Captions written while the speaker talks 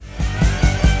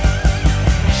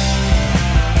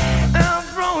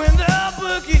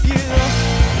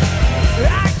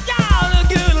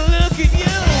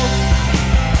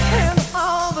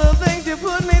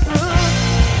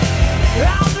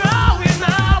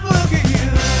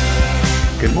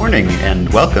morning, and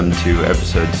welcome to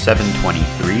episode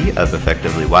 723 of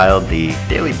Effectively Wild, the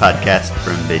daily podcast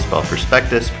from Baseball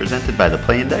Prospectus, presented by the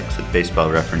Play Index at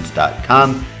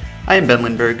baseballreference.com. I am Ben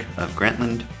Lindbergh of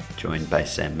Grantland, joined by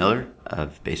Sam Miller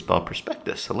of Baseball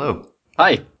Prospectus. Hello.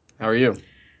 Hi, how are you?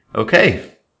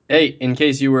 Okay. Hey, in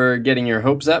case you were getting your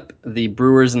hopes up, the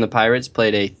Brewers and the Pirates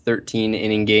played a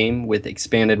 13-inning game with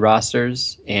expanded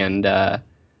rosters and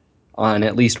on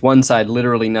at least one side,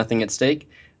 literally nothing at stake.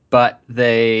 But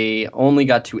they only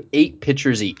got to 8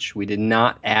 pitchers each. We did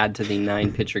not add to the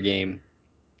 9-pitcher game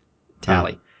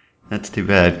tally. Oh, that's too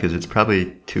bad, because it's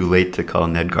probably too late to call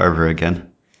Ned Garver again,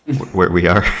 where we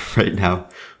are right now,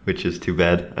 which is too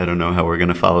bad. I don't know how we're going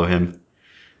to follow him.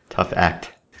 Tough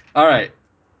act. All right.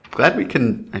 Glad we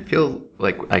can, I feel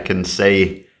like I can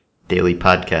say daily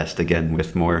podcast again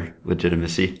with more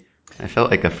legitimacy. I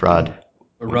felt like a fraud.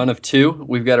 A run of 2.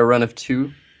 We've got a run of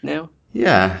 2 now.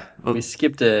 Yeah. Well, We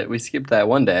skipped that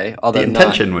one day. Although the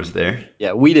intention was there.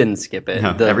 Yeah, we didn't skip it.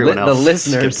 No, The everyone else the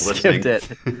listeners skipped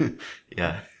it.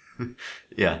 Yeah.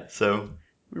 Yeah. So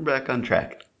we're back on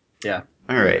track. Yeah.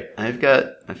 All right. I've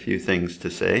got a few things to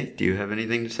say. Do you have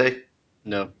anything to say?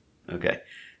 No. Okay.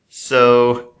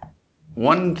 So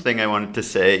one thing I wanted to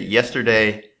say,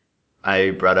 yesterday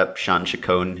I brought up Sean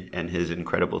Chacon and his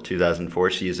incredible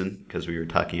 2004 season because we were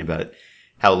talking about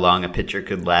how long a pitcher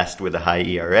could last with a high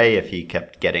ERA if he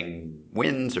kept getting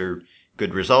wins or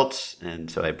good results.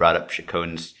 And so I brought up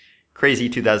Chacon's crazy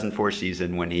 2004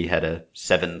 season when he had a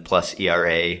 7+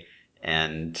 ERA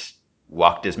and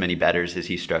walked as many batters as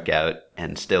he struck out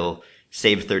and still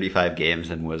saved 35 games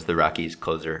and was the Rockies'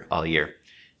 closer all year.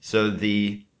 So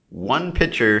the one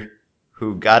pitcher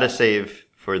who got a save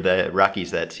for the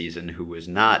Rockies that season who was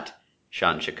not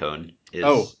Sean Chacon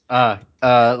is...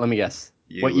 let me guess.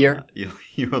 What year?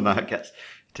 You will not guess.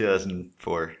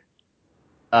 2004.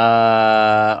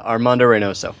 Armando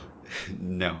Reynoso.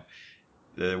 No.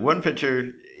 The one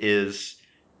pitcher is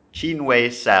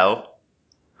Chin-Wei Sao,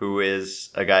 who is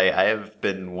a guy I have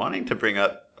been wanting to bring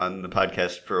up on the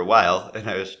podcast for a while, and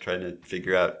I was trying to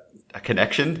figure out a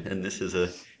connection, and this is a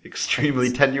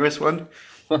extremely tenuous one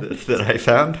that I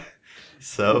found.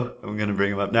 So I'm going to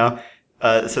bring him up now.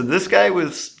 So this guy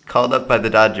was called up by the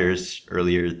Dodgers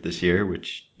earlier this year,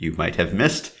 which you might have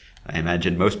missed. I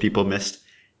imagine most people missed.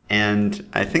 And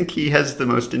I think he has the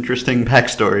most interesting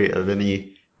backstory of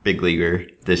any big leaguer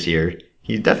this year.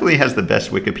 He definitely has the best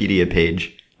Wikipedia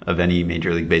page of any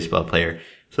Major League Baseball player.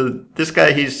 So this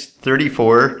guy, he's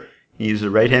 34. He's a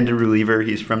right-handed reliever.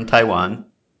 He's from Taiwan.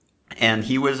 And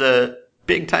he was a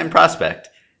big-time prospect.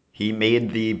 He made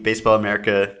the Baseball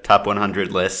America Top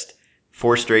 100 list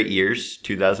 4 straight years,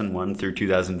 2001 through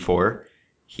 2004.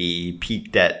 He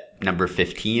peaked at number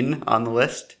 15 on the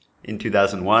list in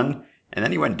 2001, and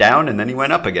then he went down, and then he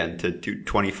went up again to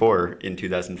 24 in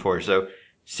 2004. So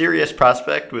serious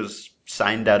prospect, was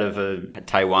signed out of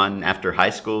Taiwan after high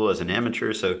school as an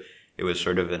amateur, so it was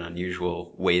sort of an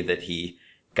unusual way that he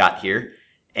got here.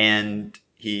 And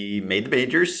he made the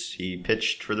majors. He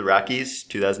pitched for the Rockies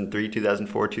 2003,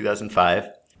 2004, 2005.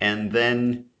 And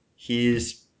then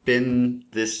he's been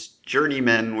this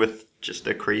journeyman with just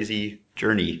a crazy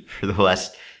journey for the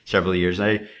last several years.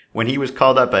 When he was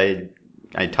called up, I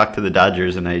talked to the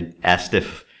Dodgers and I asked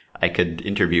if I could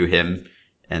interview him.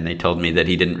 And they told me that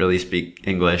he didn't really speak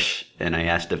English. And I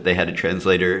asked if they had a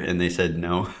translator and they said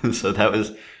no. So that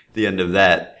was the end of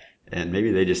that. And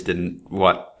maybe they just didn't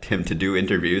want him to do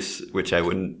interviews, which I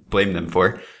wouldn't blame them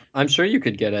for. I'm sure you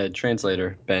could get a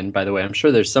translator, Ben, by the way. I'm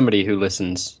sure there's somebody who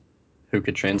listens who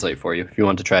could translate for you if you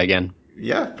want to try again.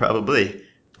 Yeah, probably.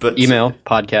 But email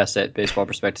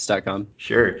podcast@baseballprospectus.com.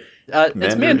 Sure.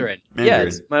 It's Mandarin. Yeah,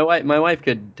 my wife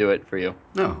could do it for you.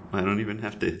 No, I don't even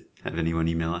have to have anyone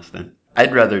email us then.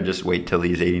 I'd rather just wait till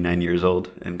he's 89 years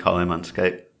old and call him on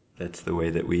Skype. That's the way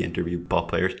that we interview ball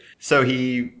players. So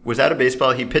he was out of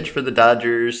baseball. He pitched for the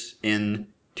Dodgers in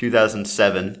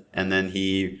 2007, and then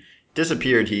he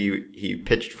disappeared. He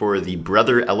pitched for the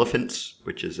Brother Elephants,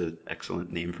 which is an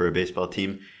excellent name for a baseball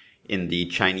team, in the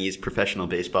Chinese Professional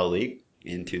Baseball League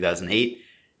in 2008.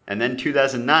 And then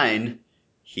 2009,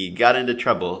 he got into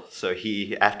trouble. So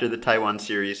after the Taiwan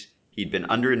series, he'd been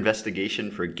under investigation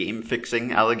for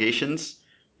game-fixing allegations.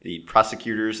 The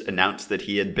prosecutors announced that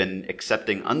he had been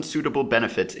accepting unsuitable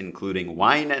benefits, including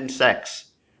wine and sex,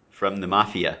 from the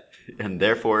mafia, and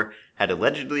therefore had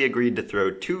allegedly agreed to throw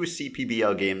 2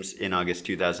 CPBL games in August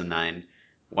 2009.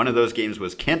 One of those games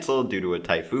was canceled due to a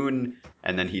typhoon,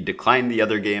 and then he declined the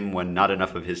other game when not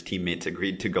enough of his teammates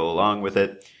agreed to go along with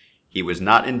it. He was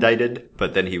not indicted,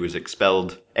 but then he was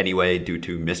expelled anyway due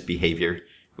to misbehavior,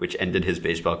 which ended his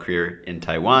baseball career in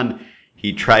Taiwan.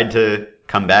 He tried to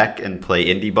come back and play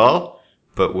indie ball,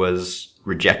 but was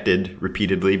rejected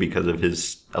repeatedly because of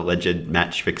his alleged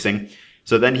match fixing.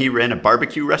 So then he ran a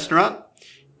barbecue restaurant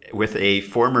with a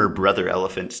former Brother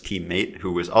Elephants teammate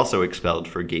who was also expelled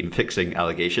for game fixing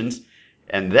allegations.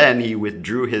 And then he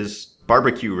withdrew his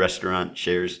barbecue restaurant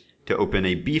shares to open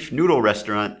a beef noodle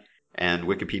restaurant, and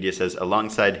Wikipedia says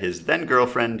alongside his then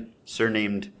girlfriend,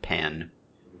 surnamed Pan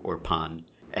or Pan.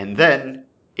 And then,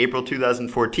 April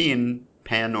 2014,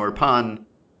 Pan or Pan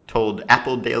told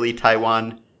Apple Daily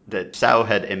Taiwan that Tsao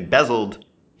had embezzled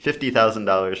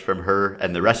 $50,000 from her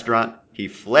and the restaurant. He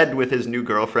fled with his new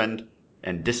girlfriend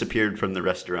and disappeared from the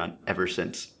restaurant ever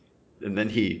since. And then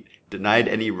he denied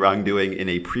any wrongdoing in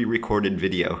a pre-recorded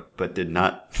video, but did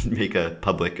not make a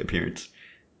public appearance.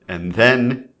 And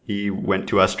then he went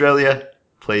to Australia,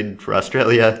 played for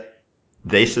Australia.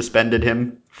 They suspended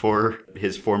him for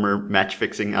his former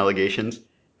match-fixing allegations.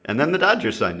 And then the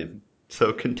Dodgers signed him.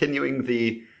 So continuing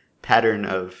the pattern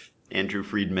of Andrew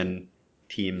Friedman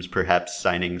teams perhaps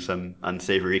signing some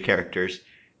unsavory characters,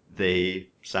 they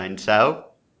signed Tsao,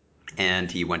 and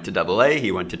he went to Double-A,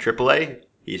 he went to Triple-A,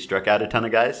 he struck out a ton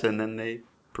of guys, and then they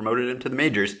promoted him to the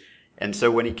majors. And so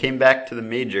when he came back to the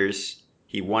majors,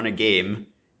 he won a game,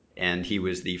 and he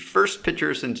was the first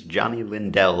pitcher since Johnny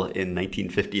Lindell in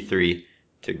 1953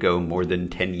 to go more than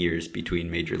 10 years between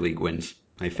major league wins.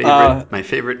 My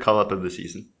favorite call-up of the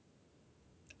season.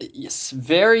 It's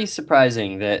very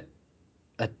surprising that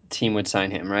a team would sign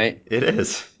him, right? It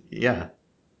is, yeah.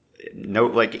 No,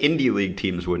 like indie league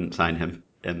teams wouldn't sign him,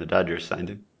 and the Dodgers signed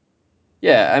him.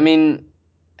 Yeah, I mean,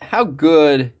 how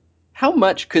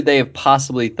much could they have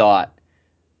possibly thought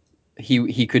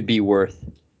he could be worth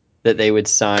that they would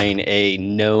sign a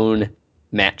known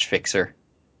match fixer?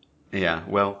 Yeah,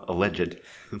 well, alleged,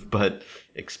 but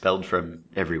expelled from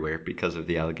everywhere because of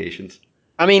the allegations.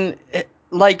 I mean,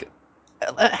 like,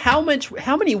 how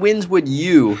many wins would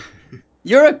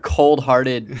you're a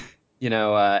cold-hearted,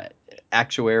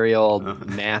 actuarial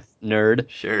math nerd.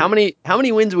 Sure. How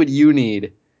many wins would you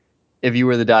need if you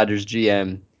were the Dodgers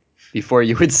GM before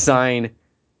you would sign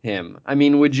him? I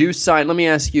mean, let me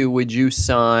ask you, would you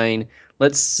sign,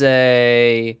 let's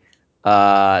say,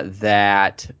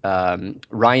 that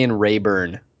Ryan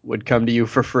Rayburn would come to you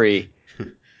for free,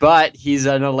 but he's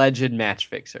an alleged match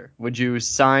fixer. Would you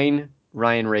sign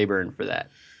Ryan Rayburn for that?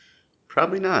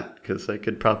 Probably not, because I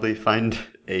could probably find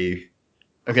a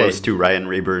close to Ryan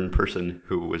Rayburn person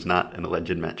who was not an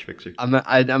alleged match fixer. I'm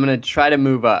gonna try to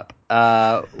move up.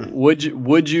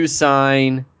 Would you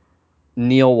sign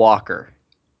Neil Walker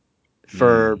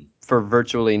for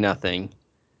virtually nothing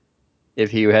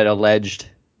if he had alleged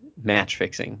match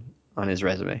fixing on his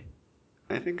resume?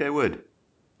 I think I would.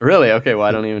 Really? Okay. Well,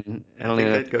 I don't even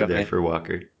I'd go there for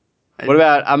Walker. What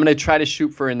about, I'm gonna try to shoot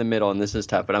for in the middle, and this is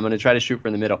tough, but I'm gonna try to shoot for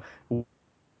in the middle.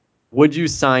 Would you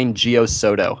sign Gio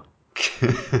Soto?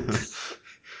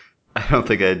 I don't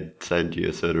think I'd sign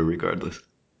Gio Soto regardless.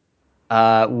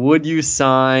 Would you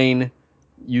sign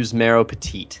Yusmeiro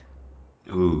Petit?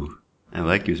 Ooh, I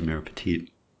like Yusmeiro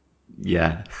Petit.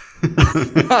 Yeah.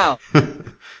 Wow.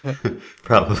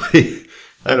 Probably.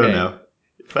 I don't know.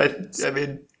 I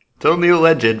mean, it's only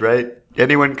alleged, right?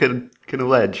 Anyone can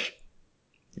allege.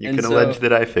 You can allege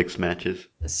that I fix matches.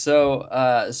 So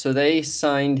they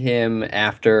signed him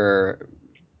after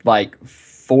like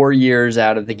 4 years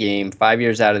out of the game, 5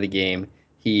 years out of the game.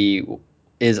 He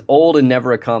is old and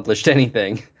never accomplished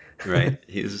anything. Right.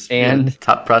 He's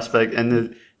top prospect.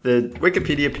 And the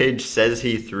Wikipedia page says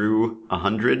he threw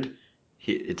 100.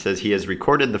 It says he has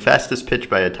recorded the fastest pitch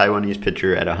by a Taiwanese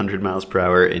pitcher at 100 miles per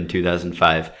hour in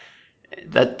 2005.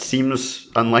 That seems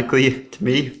unlikely to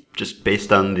me, just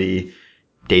based on the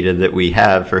data that we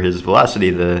have for his velocity,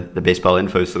 the Baseball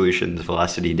Info Solutions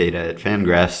velocity data at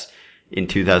Fangraphs. In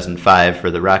 2005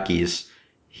 for the Rockies,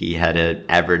 he had an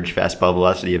average fastball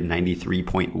velocity of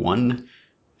 93.1.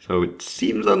 So it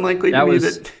seems unlikely to me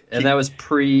that. And that was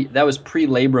pre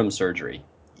labrum surgery.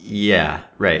 Yeah,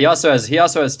 right. He also has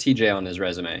TJ on his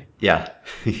resume. Yeah,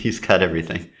 he's got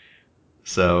everything.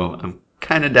 So I'm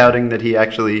kind of doubting that he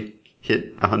actually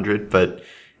hit 100, but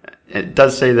it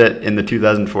does say that in the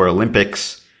 2004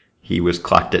 Olympics, he was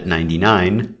clocked at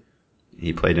 99.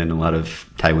 He played in a lot of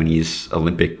Taiwanese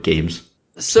Olympic games.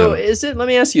 So is it, let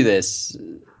me ask you this.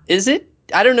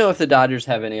 I don't know if the Dodgers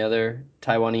have any other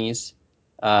Taiwanese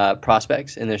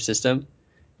prospects in their system.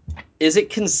 Is it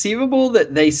conceivable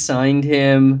that they signed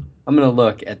him? I'm going to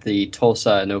look at the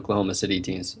Tulsa and Oklahoma City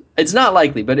teams. It's not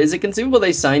likely, but is it conceivable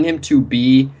they signed him to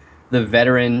be the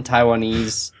veteran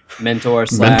Taiwanese mentor Mentor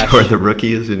slash. the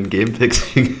rookies in game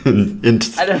fixing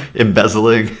and I don't.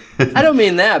 embezzling. I don't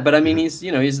mean that, but I mean he's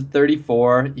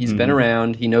 34. He's been Mhm.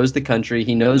 around. He knows the country.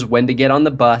 He knows when to get on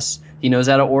the bus. He knows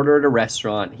how to order at a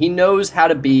restaurant. He knows how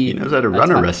to He be knows how to a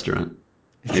run a ti- restaurant.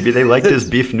 Maybe they liked his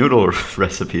beef noodle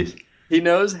recipes. he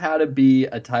knows how to be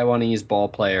a Taiwanese ball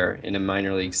player in a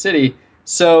minor league city.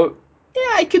 So yeah,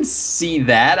 I could see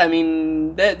that. I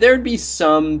mean, there'd be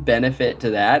some benefit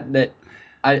to that. That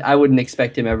I wouldn't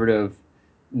expect him ever to have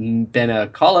been a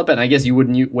call up, and I guess you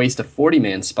wouldn't waste a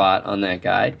 40-man spot on that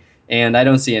guy. And I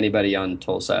don't see anybody on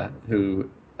Tulsa who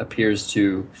appears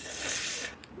to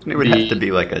It would have to be.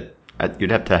 be like you'd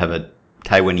have to have a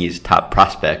Taiwanese top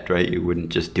prospect, right? You wouldn't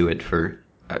just do it for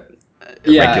a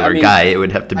Yeah, I regular mean, guy. It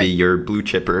would have to be I your blue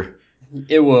chipper.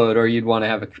 it would, or you'd want to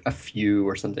have a few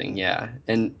or something. Yeah,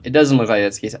 and it doesn't look like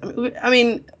that's the case. I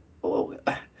mean,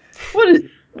 what is?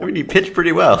 I mean, he pitched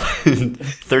pretty well.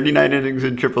 39 innings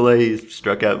in AAA, he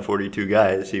struck out 42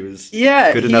 guys. He was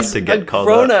Yeah, good enough he's to a get called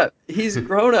grown up. up. He's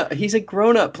grown up. He's a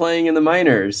grown up playing in the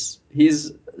minors.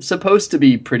 He's supposed to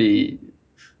be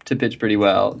to pitch pretty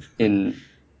well in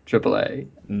AAA.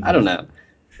 I don't Hmm. know.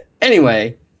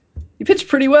 Anyway, he pitched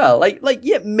pretty well.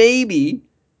 Yeah, maybe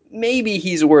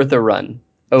he's worth a run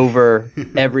over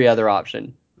every other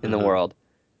option in the Uh-huh. world.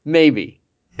 Maybe.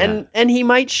 Yeah. And he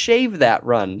might shave that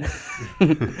run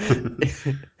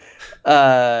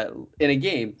uh, in a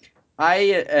game.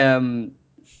 I am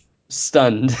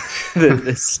stunned that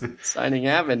this signing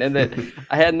happened and that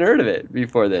I hadn't heard of it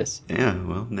before this. Yeah,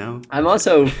 well, now. I'm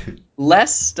also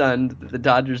less stunned that the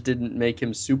Dodgers didn't make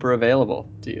him super available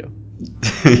to you.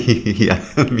 Yeah,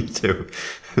 me too.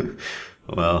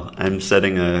 Well, I'm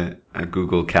setting a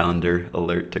Google Calendar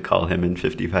alert to call him in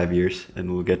 55 years,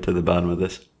 and we'll get to the bottom of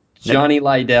this. Ned Johnny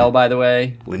Lydell, by the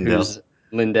way,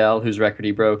 Lindell. whose record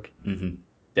he broke, Hmm.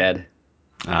 dead.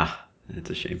 Ah, it's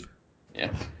a shame.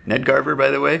 Yeah. Ned Garver, by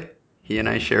the way, he and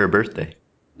I share a birthday.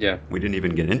 Yeah. We didn't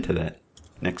even get into that.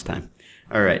 Next time.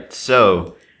 All right,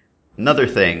 so another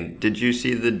thing. Did you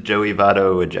see the Joey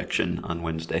Votto ejection on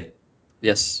Wednesday?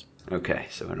 Yes. Okay,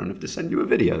 so I don't have to send you a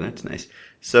video. That's nice.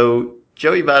 So,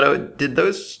 Joey Votto, how did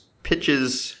those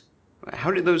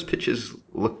pitches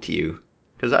look to you?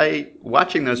 Because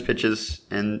watching those pitches,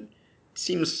 and it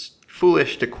seems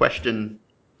foolish to question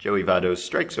Joey Votto's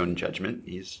strike zone judgment.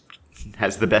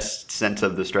 Has the best sense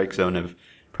of the strike zone of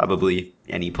probably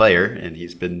any player, and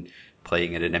he's been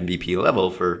playing at an MVP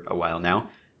level for a while now.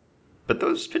 But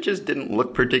those pitches didn't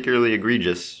look particularly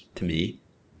egregious to me.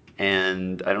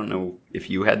 And I don't know if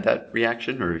you had that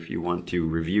reaction or if you want to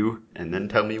review and then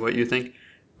tell me what you think.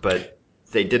 But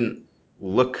they didn't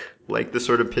look like the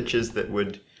sort of pitches that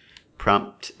would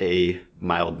prompt a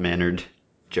mild mannered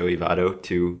Joey Votto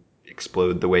to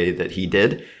explode the way that he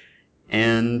did.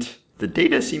 And the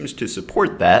data seems to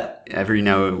support that. Every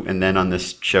now and then on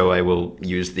this show, I will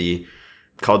use the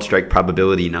called strike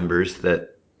probability numbers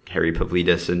that Harry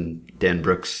Pavlidis and Dan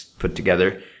Brooks put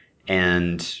together.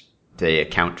 And they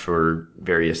account for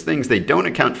various things. They don't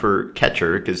account for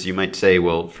catcher because you might say,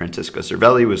 well, Francisco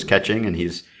Cervelli was catching and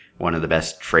he's one of the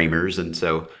best framers, and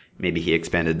so maybe he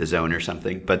expanded the zone or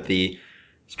something. But the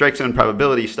strike zone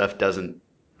probability stuff doesn't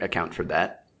account for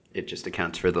that. It just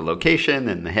accounts for the location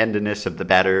and the handedness of the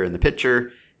batter and the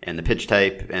pitcher and the pitch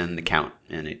type and the count.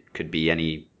 And it could be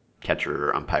any catcher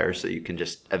or umpire, so you can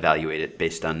just evaluate it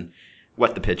based on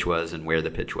what the pitch was and where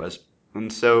the pitch was.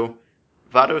 And so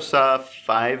Votto saw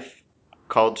 5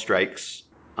 called strikes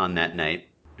on that night.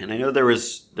 And I know there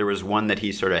was one that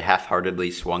he sort of half-heartedly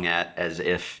swung at as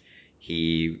if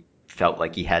he felt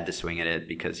like he had to swing at it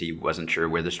because he wasn't sure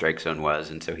where the strike zone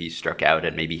was, and so he struck out,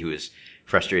 and maybe he was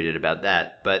frustrated about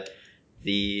that. But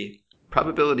the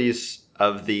probabilities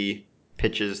of the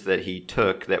pitches that he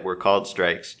took that were called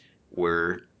strikes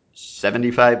were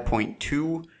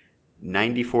 75.2,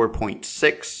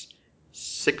 94.6,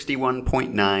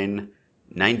 61.9,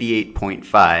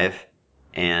 98.5,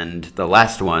 and the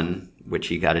last one, which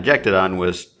he got ejected on,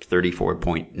 was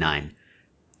 34.9.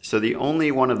 So the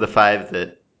only one of the 5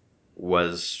 that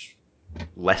was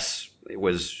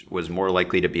was more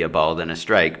likely to be a ball than a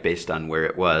strike based on where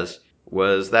it was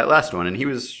that last one, and he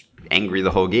was angry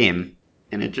the whole game,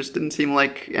 and it just didn't seem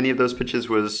like any of those pitches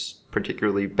was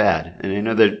particularly bad. And I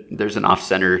know that there's an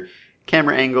off-center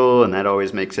camera angle, and that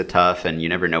always makes it tough, and you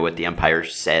never know what the umpire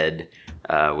said,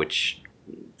 which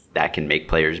that can make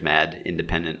players mad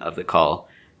independent of the call.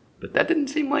 But that didn't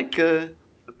seem like a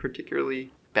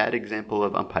particularly bad example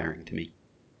of umpiring to me.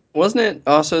 Wasn't it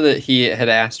also that he had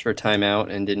asked for timeout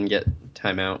and didn't get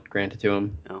timeout granted to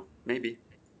him? Oh, maybe.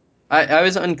 I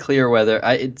was unclear whether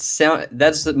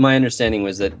that's my understanding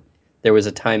was that there was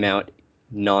a timeout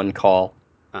non-call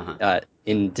Uh-huh.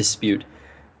 in dispute.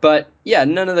 But yeah,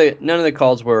 none of the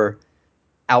calls were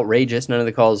outrageous. None of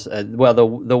the calls, well,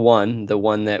 the one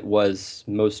that was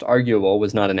most arguable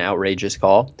was not an outrageous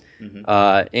call. Hmm.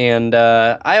 And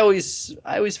I always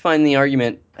find the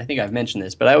argument. I think I've mentioned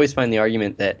this, but I always find the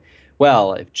argument that,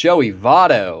 well, if Joey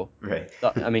Votto, Right.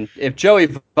 I mean, if Joey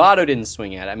Votto didn't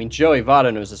swing at it, I mean, Joey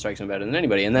Votto knows the strike zone better than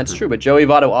anybody, and that's Uh-huh. true. But Joey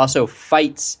Votto also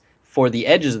fights for the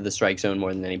edges of the strike zone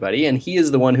more than anybody, and he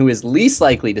is the one who is least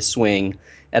likely to swing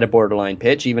at a borderline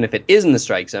pitch, even if it is in the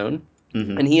strike zone,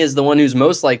 and Hmm. he is the one who's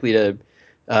most likely to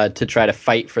try to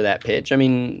fight for that pitch. I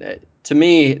mean, to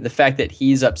me, the fact that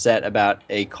he's upset about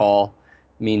a call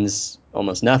means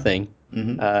almost nothing,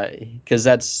 Hmm. because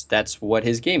that's what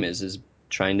his game is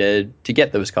trying to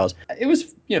get those calls. It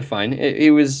was fine.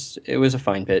 It was a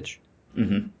fine pitch.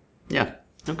 Hmm. Yeah.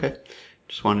 Okay.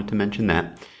 Just wanted to mention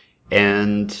that.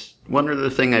 And one other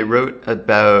thing I wrote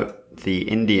about the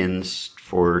Indians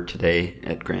for today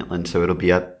at Grantland, so it'll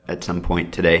be up at some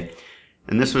point today.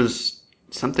 And this was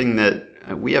something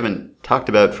that we haven't talked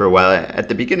about for a while. At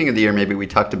the beginning of the year, maybe we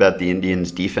talked about the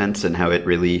Indians' defense and how it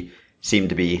really seemed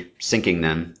to be sinking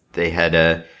them. They had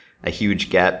a huge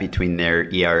gap between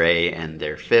their ERA and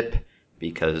their FIP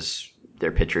because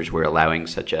their pitchers were allowing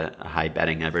such a high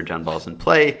batting average on balls in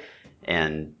play.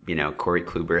 And, Corey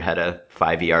Kluber had a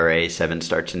 5 ERA, 7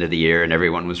 starts into the year, and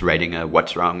everyone was writing a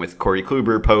 "What's wrong with Corey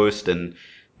Kluber" post. And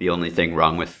the only thing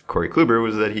wrong with Corey Kluber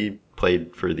was that he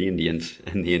played for the Indians,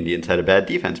 and the Indians had a bad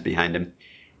defense behind him.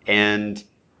 And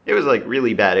it was like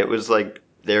really bad. It was like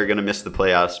they're going to miss the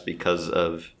playoffs because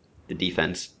of the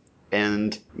defense.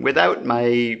 And without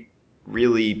my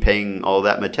really paying all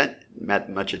that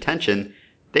much attention,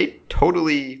 they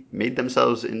totally made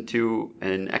themselves into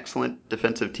an excellent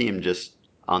defensive team just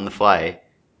on the fly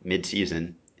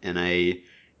mid-season. And I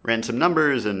ran some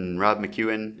numbers, and Rob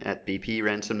McEwen at BP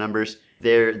ran some numbers.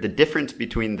 The difference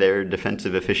between their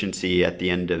defensive efficiency at the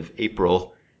end of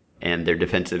April and their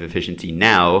defensive efficiency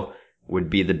now would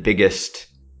be the biggest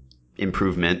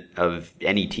improvement of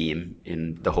any team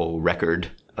in the whole record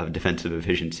of defensive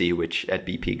efficiency, which at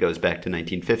BP goes back to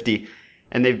 1950.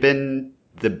 And they've been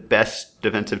the best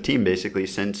defensive team basically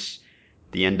since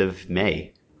the end of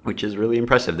May, which is really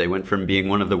impressive. They went from being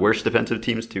one of the worst defensive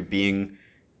teams to being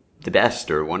the best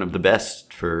or one of the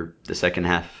best for the second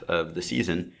half of the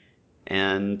season.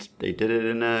 And they did it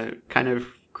in a kind of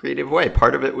creative way.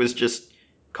 Part of it was just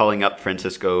calling up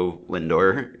Francisco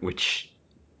Lindor, which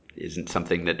isn't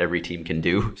something that every team can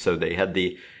do. So they had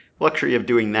the luxury of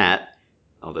doing that,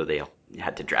 although they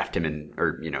had to draft him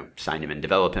or sign him and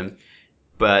develop him.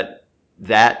 But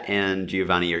that and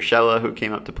Giovanni Urshela, who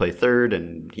came up to play third,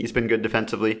 and he's been good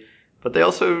defensively. But they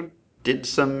also did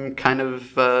some kind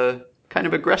of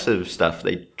aggressive stuff.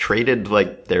 They traded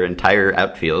like their entire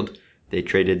outfield. They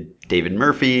traded David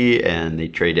Murphy, and they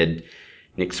traded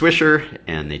Nick Swisher,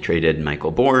 and they traded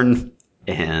Michael Bourne,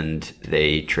 and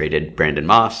they traded Brandon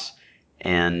Moss,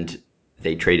 and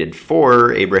they traded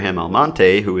for Abraham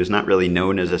Almonte, who is not really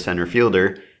known as a center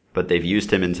fielder, but they've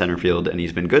used him in center field, and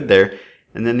he's been good there.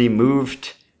 And then they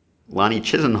moved Lonnie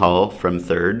Chisenhall from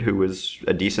third, who was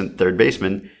a decent third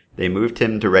baseman. They moved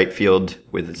him to right field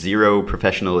with zero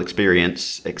professional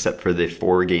experience, except for the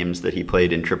 4 games that he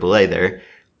played in AAA there.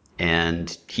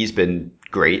 And he's been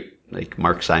great. Like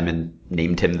Mark Simon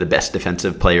named him the best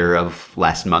defensive player of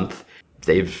last month.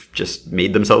 They've just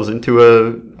made themselves into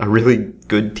a really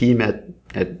good team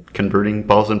at converting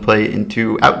balls in play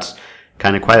into outs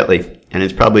kind of quietly. And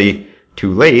it's probably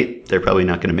too late. They're probably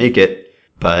not going to make it.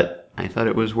 But I thought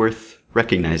it was worth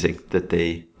recognizing that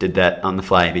they did that on the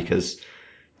fly, because it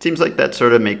seems like that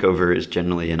sort of makeover is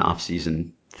generally an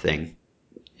off-season thing.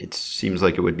 It seems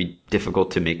like it would be difficult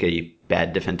to make a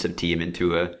bad defensive team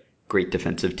into a great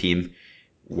defensive team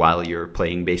while you're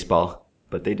playing baseball,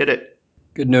 but they did it.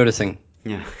 Good noticing.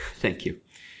 Yeah, thank you.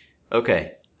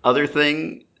 Okay, other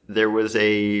thing, there was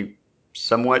a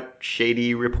somewhat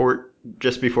shady report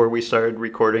just before we started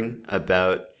recording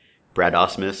about Brad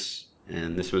Ausmus,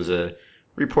 and this was a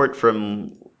report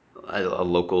from a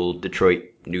local Detroit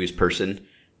news person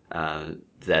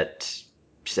that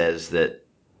says that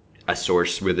a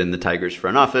source within the Tigers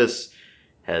front office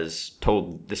has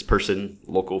told this person,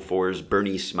 Local 4's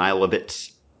Bernie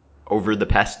Smilovitz, over the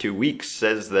past 2 weeks,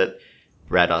 says that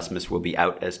Brad Ausmus will be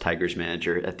out as Tigers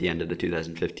manager at the end of the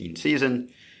 2015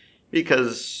 season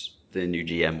because the new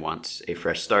GM wants a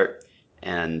fresh start.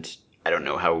 And I don't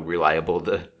know how reliable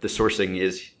the sourcing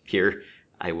is here.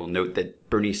 I will note that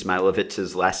Bernie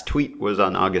Smilovitz's last tweet was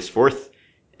on August 4th,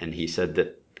 and he said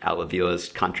that Al Avila's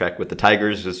contract with the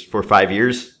Tigers is for 5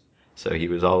 years. So he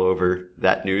was all over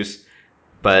that news.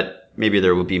 but maybe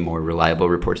there will be more reliable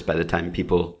reports by the time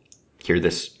people hear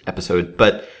this episode.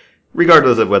 But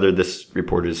regardless of whether this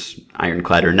report is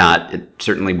ironclad or not, it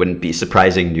certainly wouldn't be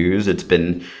surprising news. It's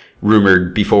been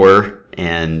rumored before,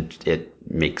 and it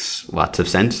makes lots of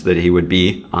sense that he would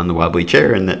be on the wobbly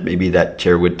chair and that maybe that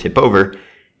chair would tip over.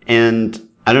 And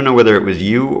I don't know whether it was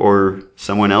you or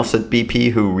someone else at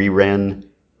BP who reran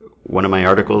one of my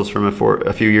articles from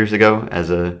a few years ago as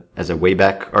a way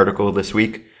back article this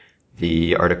week.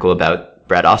 The article about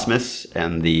Brad Ausmus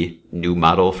and the new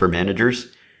model for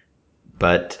managers.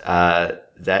 But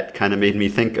that kind of made me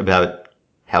think about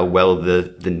how well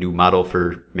the new model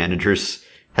for managers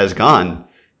has gone,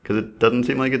 because it doesn't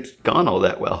seem like it's gone all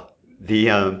that well.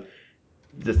 The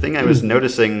thing I was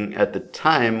noticing at the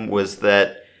time was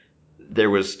that there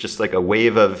was just like a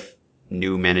wave of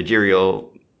new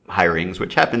managerial hirings,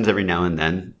 which happens every now and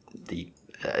then.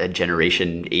 A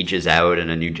generation ages out and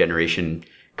a new generation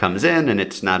comes in, and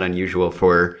it's not unusual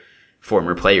for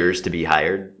former players to be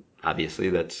hired. Obviously,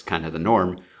 that's kind of the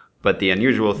norm. But the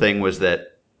unusual thing was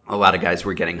that a lot of guys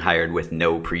were getting hired with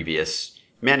no previous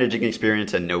managing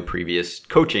experience and no previous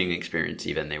coaching experience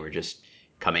even. They were just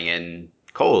coming in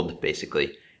cold,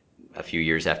 basically, a few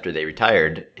years after they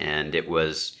retired. And it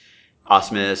was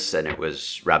Ausmus, and it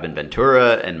was Robin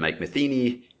Ventura, and Mike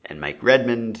Matheny, and Mike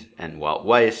Redmond, and Walt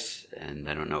Weiss, and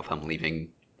I don't know if I'm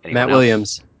leaving anyone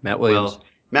else. Matt Williams. Well,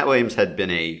 Matt Williams had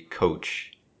been a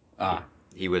coach. Ah.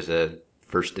 He was a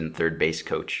first and third base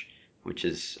coach, which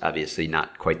is obviously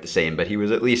not quite the same, but he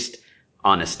was at least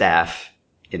on a staff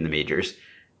in the majors.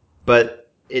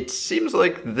 But it seems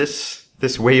like this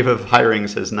wave of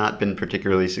hirings has not been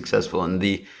particularly successful. And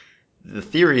the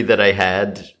theory that I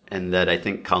had, and that I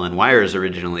think Colin Wires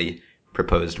originally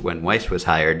proposed when Weiss was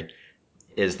hired,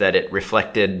 is that it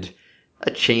reflected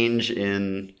a change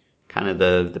in kind of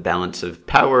the balance of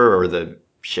power or the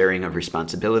sharing of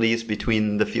responsibilities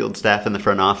between the field staff and the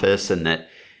front office, and that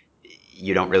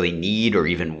you don't really need or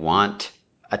even want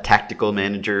a tactical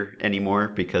manager anymore,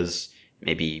 because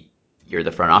maybe you're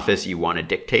the front office, you want to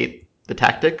dictate the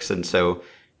tactics, and so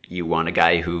you want a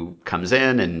guy who comes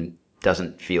in and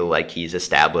doesn't feel like he's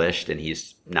established and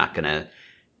he's not going to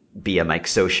be a Mike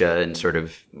Scioscia and sort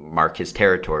of mark his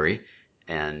territory,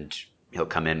 and he'll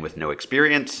come in with no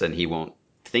experience and he won't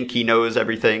think he knows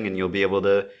everything, and you'll be able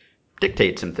to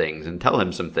dictate some things and tell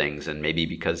him some things, and maybe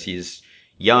because he's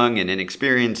young and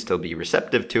inexperienced, he'll be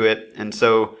receptive to it. And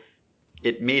so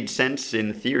it made sense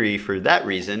in theory for that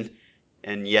reason.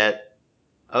 And yet,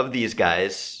 of these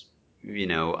guys,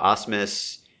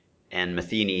 Ausmus and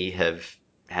Matheny have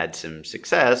had some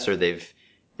success, or they've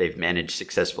managed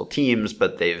successful teams,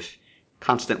 but they've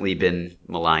constantly been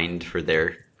maligned for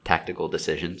their tactical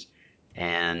decisions.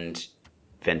 And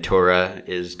Ventura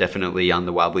is definitely on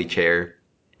the wobbly chair,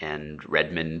 and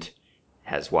Redmond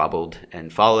has wobbled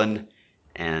and fallen,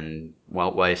 and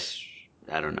Walt Weiss,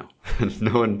 I don't know.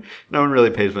 No one really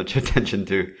pays much attention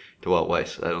to Walt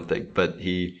Weiss, I don't think, but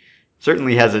he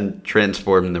certainly hasn't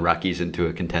transformed the Rockies into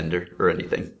a contender or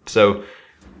anything. So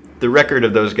the record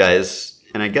of those guys,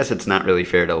 and I guess it's not really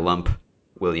fair to lump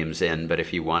Williams in, but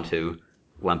if you want to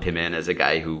lump him in as a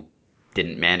guy who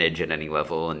didn't manage at any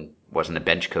level and wasn't a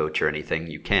bench coach or anything,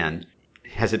 you can.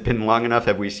 Has it been long enough?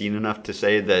 Have we seen enough to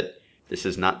say that this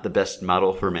is not the best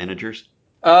model for managers?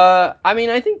 I mean,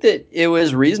 I think that it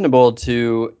was reasonable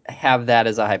to have that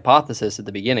as a hypothesis at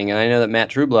the beginning. And I know that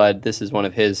Matt Trueblood, this is one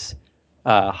of his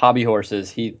hobby horses.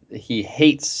 He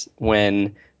hates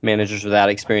when managers without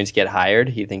experience get hired.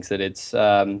 He thinks that it's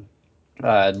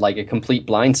like a complete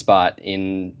blind spot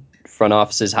in front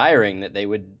offices hiring that they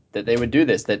would do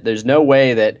this. That there's no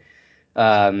way that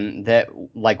that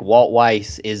like Walt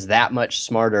Weiss is that much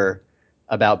smarter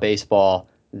about baseball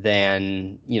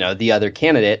than the other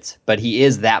candidates, but he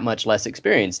is that much less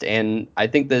experienced. And I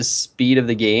think the speed of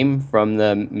the game from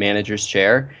the manager's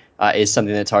chair is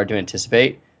something that's hard to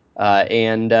anticipate.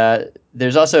 And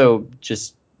there's also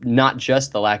just not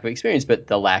just the lack of experience, but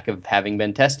the lack of having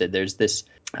been tested. There's this.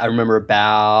 I remember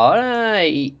about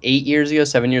 7 years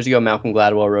ago, Malcolm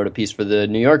Gladwell wrote a piece for the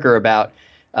New Yorker about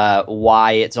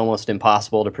why it's almost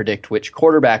impossible to predict which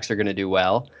quarterbacks are going to do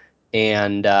well,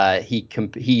 and he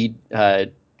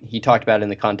talked about it in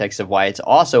the context of why it's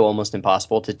also almost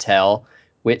impossible to tell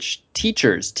which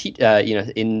teachers,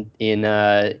 in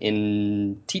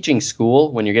teaching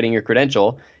school, when you're getting your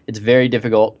credential, it's very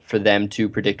difficult for them to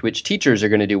predict which teachers are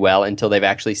going to do well until they've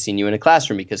actually seen you in a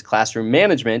classroom, because classroom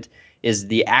management is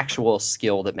the actual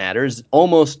skill that matters,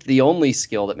 almost the only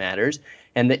skill that matters,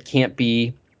 and that can't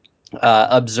be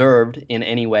observed in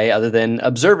any way other than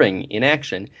observing in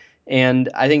action. And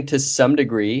I think to some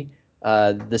degree,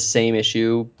 the same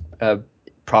issue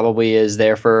probably is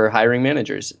there for hiring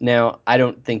managers. Now, I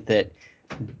don't think that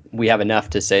we have enough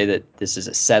to say that this is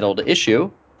a settled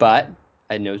issue, but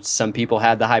I know some people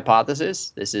had the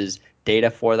hypothesis. This is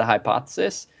data for the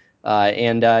hypothesis,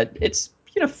 and it's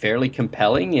fairly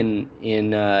compelling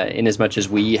in as much as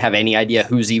we have any idea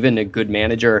who's even a good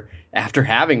manager after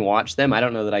having watched them. I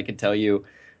don't know that I could tell you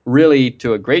really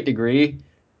to a great degree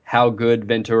how good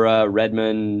Ventura,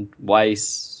 Redmond,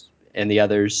 Weiss, and the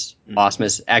others,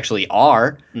 Osmus, actually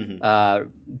are.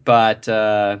 But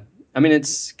I mean,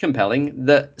 it's compelling.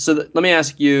 Let me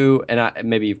ask you, and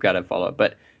maybe you've got a follow up,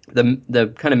 but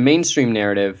the kind of mainstream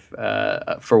narrative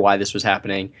for why this was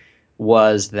happening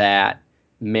was that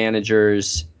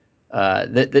managers,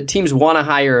 that teams want to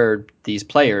hire these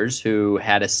players who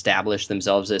had established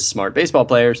themselves as smart baseball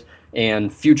players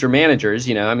and future managers.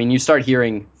 I mean, you start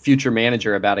hearing future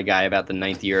manager about a guy about the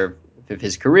ninth year of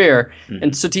his career,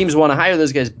 and so teams want to hire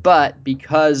those guys, but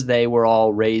because they were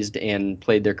all raised and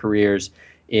played their careers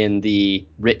in the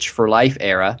rich for life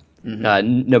era,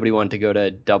 nobody wanted to go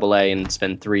to AA and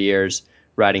spend 3 years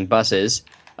riding buses.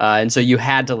 And so you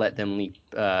had to let them leap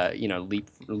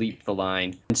the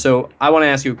line. And so I want to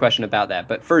ask you a question about that.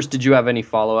 But first, did you have any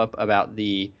follow up about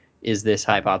is this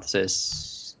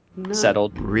hypothesis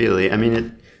settled? Really? I mean,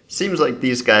 it seems like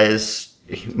these guys,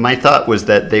 my thought was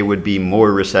that they would be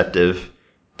more receptive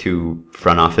to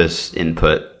front office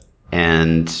input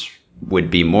and would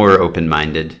be more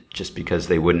open-minded just because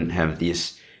they wouldn't have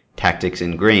these tactics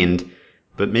ingrained.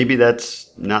 But maybe that's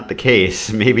not the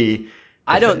case. Maybe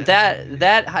I don't.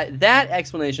 That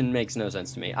explanation makes no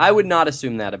sense to me. I would not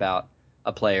assume that about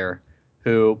a player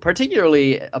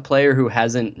particularly a player who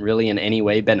hasn't really in any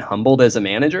way been humbled as a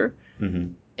manager,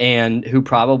 and who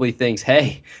probably thinks,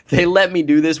 "Hey, they let me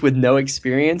do this with no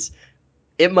experience.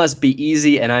 It must be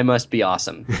easy, and I must be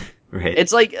awesome." Right.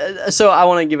 It's like so. I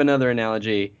want to give another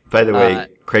analogy. By the way,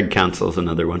 Craig Counsell's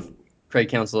another one. Craig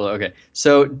Counsell. Okay,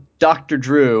 so Dr.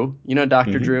 Drew,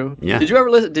 Dr. Drew. Yeah. Did you ever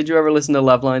listen to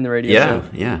Loveline, the radio show?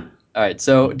 Yeah. All right,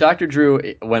 so Dr. Drew,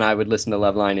 when I would listen to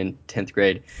Loveline in 10th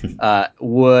grade,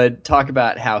 would talk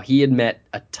about how he had met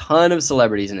a ton of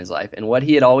celebrities in his life, and what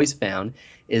he had always found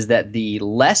is that the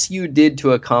less you did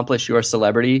to accomplish your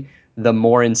celebrity, the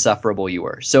more insufferable you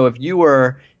were. So if you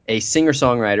were a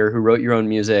singer-songwriter who wrote your own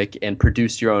music and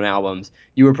produced your own albums,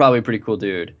 you were probably a pretty cool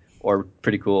dude or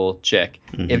pretty cool chick.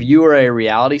 If you were a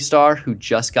reality star who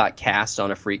just got cast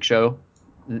on a freak show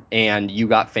and you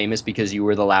got famous because you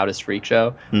were the loudest freak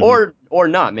show, or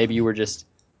not, maybe you were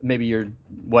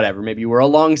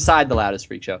alongside the loudest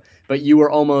freak show, but you were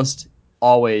almost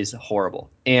always horrible.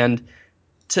 And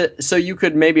so you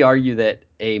could maybe argue that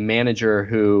a manager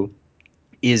who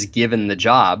is given the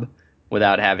job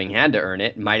without having had to earn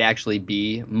it might actually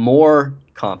be more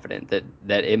confident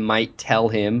that it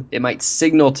might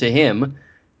signal to him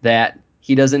that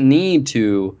he doesn't need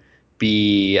to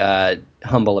be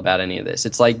humble about any of this.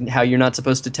 It's like how you're not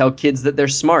supposed to tell kids that they're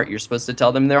smart. You're supposed to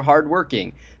tell them they're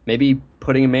hardworking. Maybe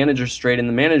putting a manager straight in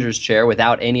the manager's chair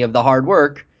without any of the hard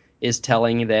work is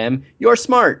telling them, you're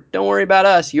smart. Don't worry about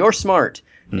us. You're smart.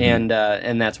 And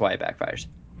that's why it backfires.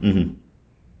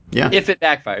 Yeah. If it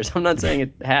backfires. I'm not saying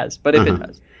it has, but if it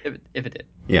does. If it did.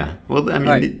 Yeah. Well, I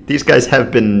mean, these guys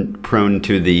have been prone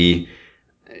to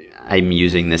I'm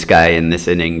using this guy in this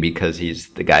inning because he's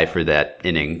the guy for that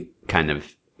inning kind of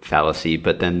fallacy.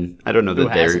 But then I don't know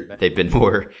that they've been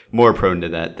more prone to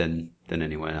that than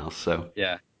anyone else. So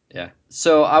yeah.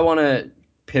 So I want to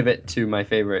pivot to my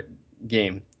favorite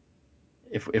game,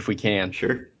 if we can.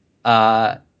 Sure.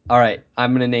 All right.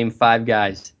 I'm gonna name 5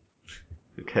 guys.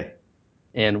 Okay.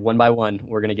 And one by one,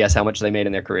 we're gonna guess how much they made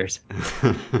in their careers.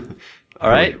 All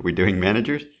right. We're doing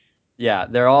managers? Yeah,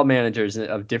 they're all managers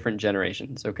of different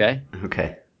generations, okay?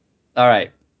 Okay. All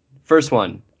right. First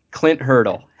one, Clint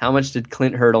Hurdle. How much did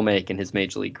Clint Hurdle make in his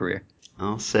major league career?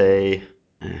 I'll say,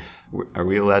 are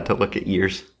we allowed to look at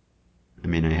years? I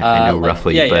mean, I know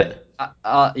roughly, but...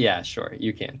 Yeah, sure,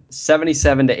 you can.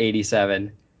 77 to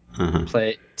 87.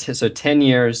 So 10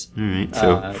 years. All right,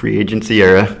 so free agency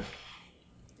era.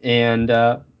 And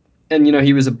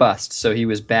he was a bust, so he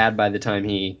was bad by the time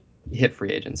he hit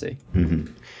free agency.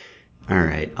 All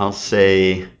right, I'll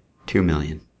say $2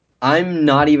 million. I'm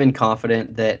not even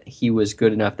confident that he was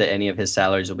good enough that any of his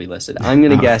salaries will be listed. I'm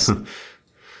gonna guess. I'm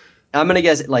gonna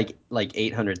guess like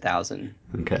 800,000.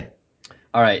 Okay.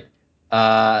 All right.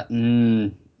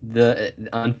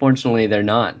 Unfortunately they're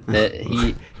not.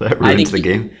 That ruins the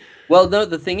game. Well, no.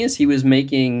 The thing is, he was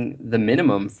making the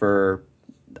minimum for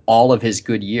all of his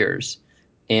good years,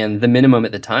 and the minimum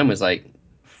at the time was like,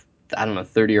 I don't know,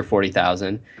 30 or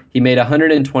 40,000. He made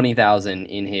 120,000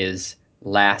 in his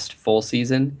last full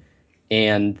season,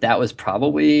 and that was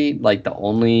probably like the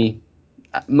only.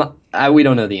 We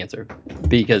don't know the answer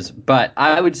but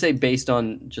I would say based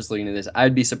on just looking at this,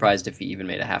 I'd be surprised if he even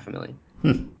made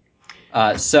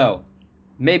 $500,000. So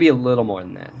maybe a little more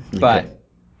than that, but. Okay.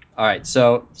 All right,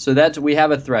 so we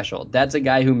have a threshold. That's a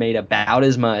guy who made about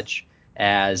as much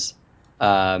as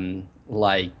a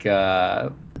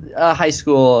high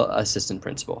school assistant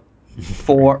principal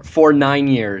for 9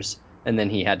 years, and then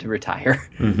he had to retire.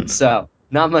 So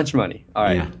not much money. All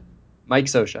right, Yeah. Mike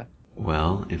Scioscia.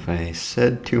 Well, if I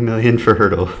said 2 million for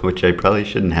Hurdle, which I probably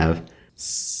shouldn't have.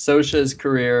 Scioscia's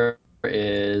career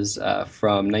is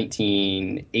from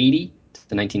 1980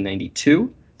 to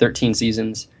 1992, 13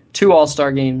 seasons, 2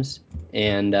 All-Star games,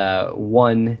 and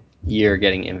 1 year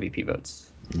getting MVP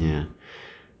votes. Yeah.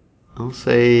 I'll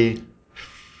say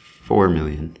 4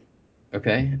 million.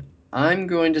 Okay. I'm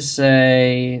going to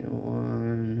say,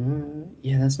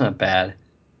 yeah, that's not bad.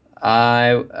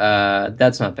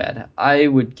 That's not bad. I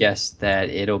would guess that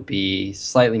it'll be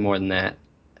slightly more than that.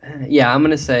 Yeah, I'm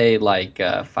gonna say like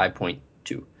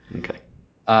 5.2. Okay.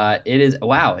 It is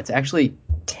wow. It's actually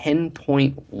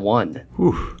 10.1.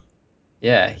 Whew.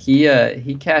 Yeah,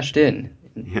 he cashed in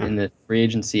Yeah. in the free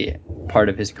agency part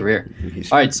of his career.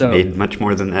 He's All right, so made much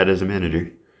more than that as a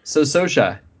manager.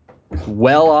 Scioscia,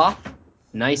 well off,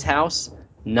 nice house,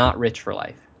 not rich for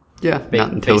life. Yeah,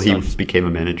 not until Based he on became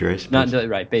a manager, I suppose. not until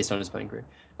right based on his playing career.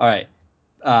 All right,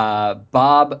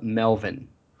 Bob Melvin.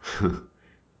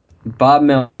 Bob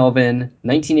Melvin,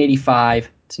 1985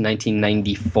 to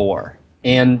 1994,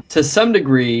 and to some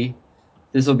degree,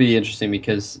 this will be interesting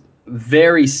because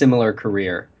very similar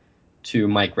career to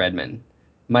Mike Redman.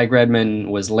 Mike Redman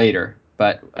was later,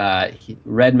 but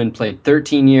Redman played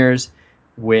 13 years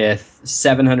with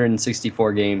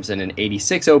 764 games and an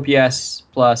 86 OPS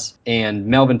plus, and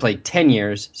Melvin played 10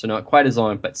 years, so not quite as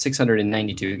long, but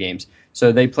 692 games.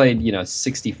 So they played,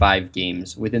 65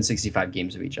 games, within 65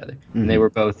 games of each other. And they were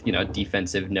both,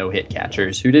 defensive no-hit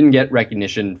catchers who didn't get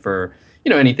recognition for,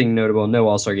 anything notable, no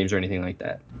All-Star games or anything like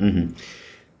that.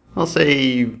 I'll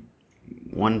say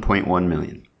 1.1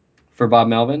 million. For Bob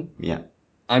Melvin, Yeah.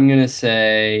 I'm going to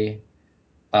say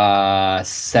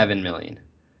 7 million.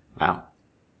 Wow.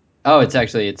 Oh, it's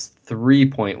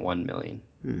 3.1 million.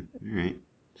 All right.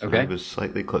 So Okay. I was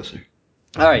slightly closer.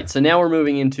 All right, so now we're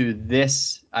moving into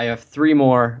this. I have 3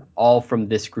 more, all from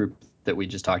this group that we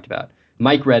just talked about.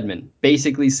 Mike Redman,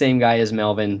 basically same guy as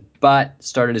Melvin, but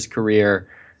started his career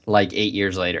like 8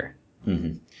 years later.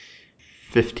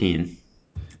 15.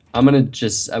 I'm going to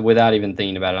just, without even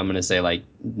thinking about it, I'm going to say like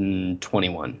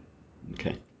 21.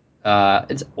 Okay.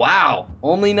 It's wow,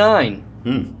 only 9.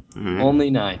 All right.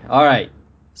 Only 9. All right.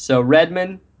 So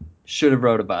Redman should have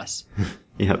rode a bus.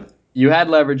 Yep. You had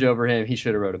leverage over him. He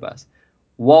should have rode a bus.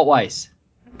 Walt Weiss.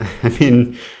 I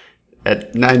mean,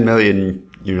 at 9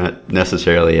 million, you're not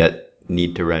necessarily at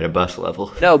need to ride a bus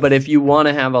level. No, but if you want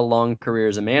to have a long career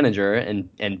as a manager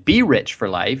and be rich for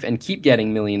life and keep getting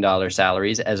 $1 million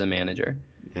salaries as a manager,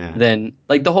 then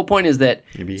like the whole point is that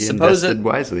maybe he invested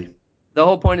wisely. The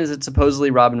whole point is that supposedly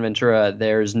Robin Ventura,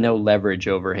 there's no leverage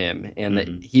over him, and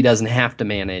that he doesn't have to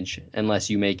manage unless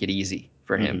you make it easy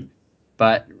for him.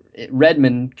 But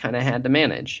Redman kind of had to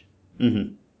manage.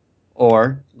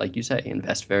 Or, like you say,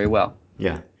 invest very well.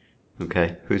 Yeah.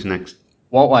 Okay. Who's next?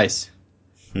 Walt Weiss.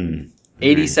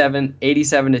 87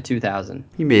 to 2000.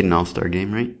 He made an All-Star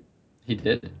game, right? He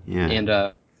did. Yeah.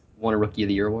 And won a Rookie of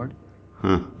the Year award.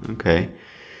 Huh. Okay.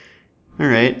 All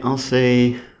right. I'll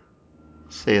say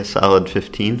a solid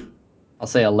 15. I'll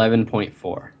say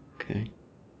 11.4. Okay.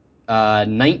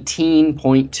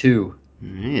 19.2. All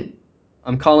right.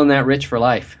 I'm calling that rich for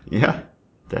life. Yeah.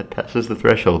 That passes the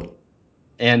threshold.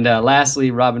 And lastly,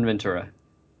 Robin Ventura.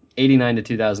 89 to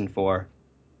 2004.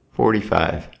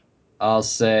 45. I'll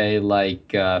say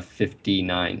like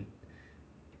 59.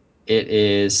 It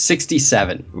is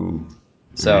 67. Ooh.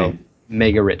 So right.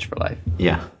 mega rich for life.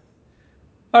 Yeah.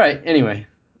 All right. Anyway,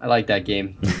 I like that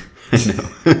game. I know.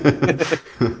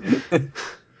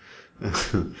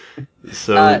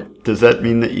 So does that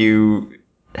mean that you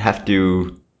have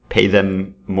to pay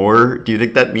them more? Do you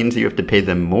think that means you have to pay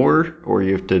them more or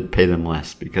you have to pay them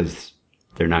less because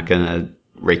they're not going to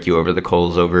rake you over the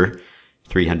coals over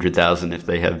 300,000 if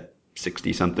they have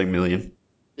 60 something million?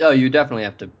 Oh, you definitely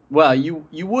have to. Well, you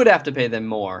would have to pay them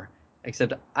more,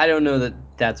 except I don't know that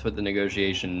that's what the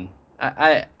negotiation.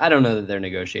 I don't know that they're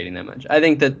negotiating that much. I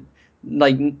think that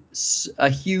like a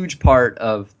huge part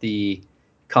of the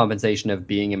compensation of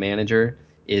being a manager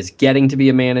is getting to be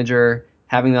a manager,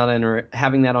 having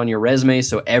that on your resume,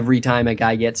 so every time a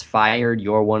guy gets fired,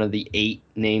 you're one of the 8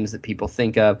 names that people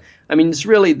think of. I mean,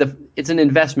 it's an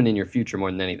investment in your future more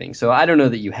than anything. So I don't know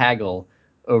that you haggle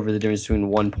over the difference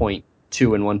between 1.2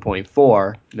 and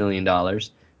 1.4 million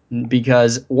dollars,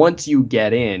 because once you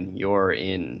get in, you're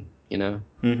in.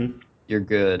 You're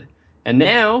good. And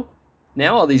now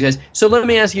all these guys. So let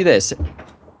me ask you this: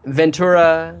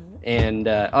 Ventura and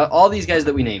all these guys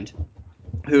that we named,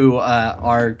 who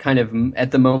are kind of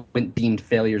at the moment deemed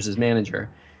failures as manager.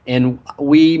 And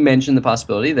we mentioned the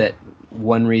possibility that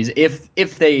one reason,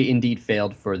 if they indeed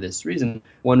failed for this reason,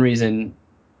 one reason,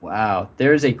 wow,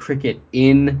 there's a cricket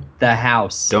in the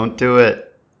house. Don't do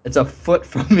it. It's a foot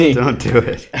from me. Don't do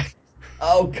it.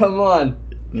 Oh, come on.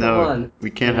 No, Come on.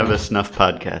 we can't have a snuff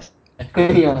podcast.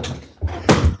 Hang on.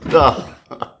 Oh.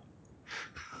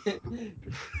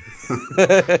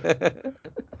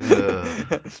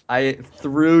 I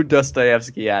threw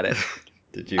Dostoevsky at it.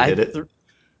 Did you hit it?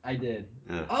 I did.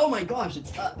 Oh my gosh,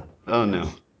 it's up. Oh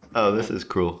no. Oh, this is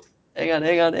cruel.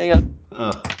 Hang on.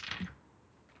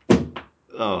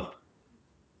 Oh.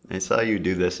 I saw you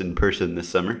do this in person this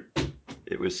summer.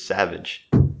 It was savage.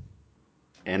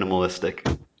 Animalistic.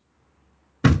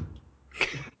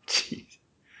 Jeez.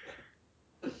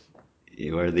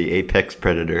 You are the apex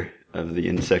predator of the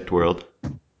insect world. Are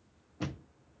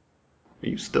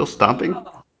you still stomping?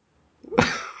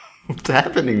 What's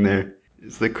happening there?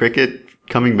 Is the cricket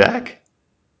coming back?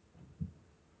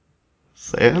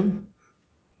 Sam?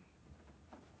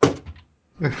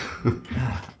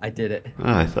 I did it.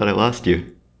 Oh, I thought I lost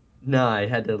you. No, I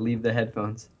had to leave the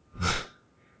headphones.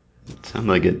 It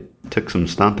sounded like it took some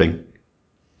stomping.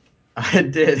 I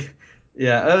did.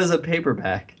 Yeah, that was a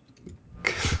paperback.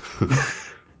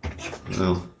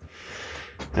 Well,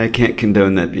 I can't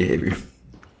condone that behavior.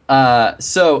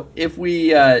 So if we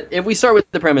start with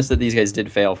the premise that these guys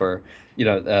did fail for,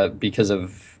 because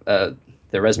of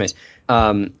their resumes,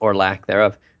 or lack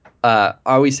thereof,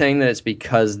 are we saying that it's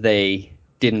because they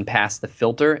didn't pass the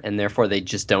filter and therefore they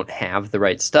just don't have the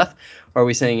right stuff? Or are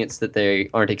we saying it's that they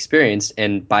aren't experienced,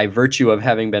 and by virtue of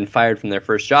having been fired from their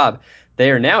first job, they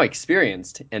are now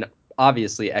experienced and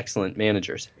obviously excellent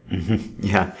managers? Mm-hmm.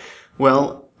 Yeah.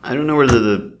 Well, I don't know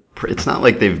whether it's not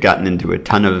like they've gotten into a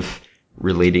ton of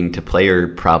relating to player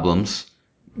problems.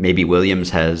 Maybe Williams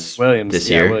has this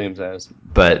year. Williams has.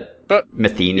 But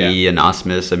Matheny and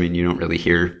Osmus, I mean, you don't really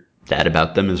hear that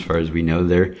about them as far as we know.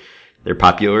 They're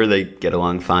popular. They get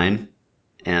along fine.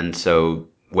 And so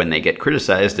when they get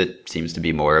criticized, it seems to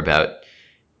be more about,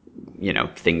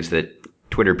 things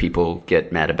that Twitter people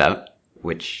get mad about,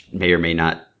 which may or may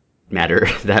not matter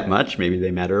that much. Maybe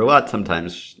they matter a lot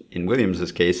sometimes. In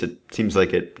Williams' case, it seems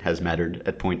like it has mattered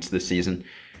at points this season.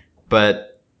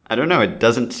 But I don't know. It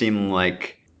doesn't seem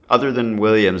like, other than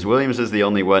Williams is the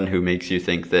only one who makes you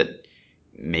think that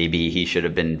maybe he should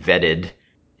have been vetted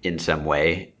in some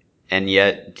way. And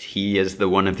yet he is the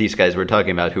one of these guys we're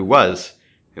talking about who was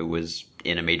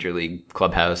in a major league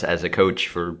clubhouse as a coach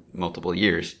for multiple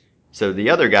years. So the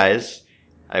other guys,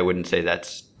 I wouldn't say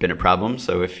that's been a problem.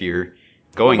 So if you're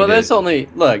going that's only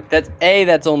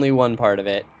one part of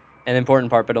it. An important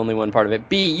part, but only one part of it.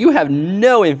 B, you have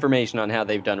no information on how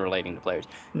they've done relating to players.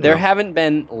 No. There haven't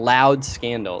been loud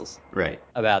scandals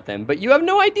about them, but you have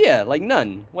no idea, like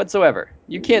none whatsoever.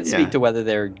 You can't speak to whether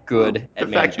they're good at managing.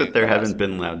 The fact that there haven't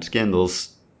been loud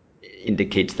scandals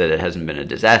indicates that it hasn't been a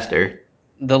disaster.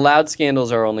 The loud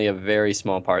scandals are only a very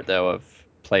small part, though, of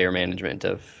player management,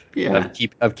 of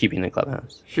keeping the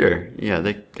clubhouse. Sure, yeah,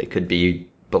 they could be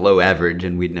below average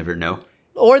and we'd never know.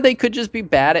 Or they could just be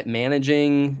bad at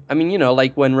managing. I mean,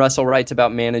 like when Russell writes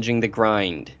about managing the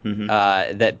grind,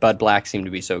 that Bud Black seemed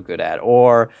to be so good at.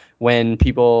 Or when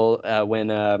Chris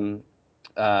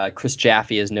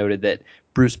Jaffe has noted that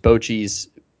Bruce Bochy's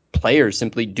players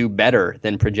simply do better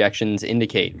than projections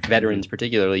indicate. Veterans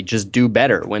particularly just do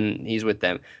better when he's with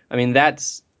them. I mean,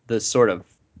 that's the sort of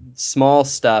small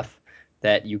stuff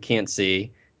that you can't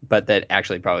see, but that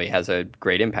actually probably has a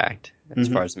great impact as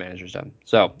far as the manager's done.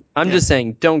 So I'm just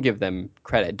saying, don't give them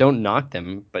credit. Don't knock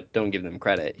them, but don't give them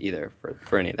credit either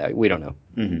for any of that. We don't know.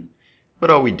 Mm-hmm. But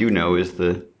all we do know is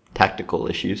the tactical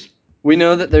issues. We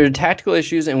know that there are tactical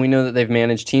issues, and we know that they've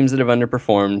managed teams that have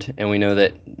underperformed, and we know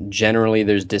that generally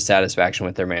there's dissatisfaction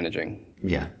with their managing.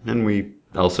 Yeah, and we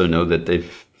also know that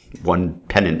they've won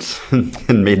pennants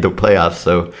and made the playoffs.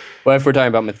 So, well, if we're talking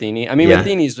about Matheny, I mean,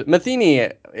 Matheny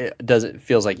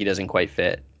feels like he doesn't quite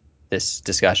fit this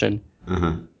discussion.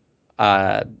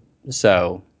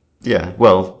 So. Yeah,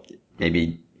 well,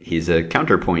 maybe he's a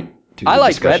counterpoint to the I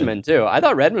liked discussion. Redmond too. I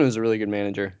thought Redmond was a really good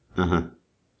manager.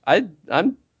 I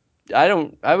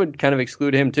would kind of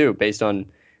exclude him too, based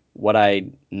on what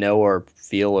I know or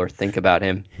feel or think about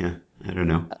him. Yeah, I don't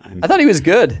know. I thought he was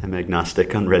good. I'm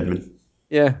agnostic on Redmond.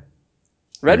 Yeah.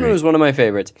 Redmond was one of my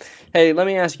favorites. Hey, let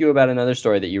me ask you about another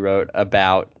story that you wrote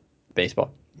about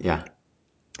baseball. Yeah.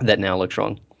 That now looks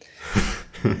wrong.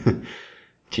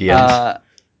 GMs.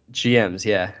 GMs,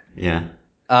 yeah.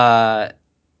 Yeah.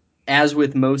 As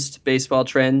with most baseball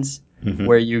trends, Mm-hmm.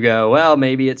 where you go, well,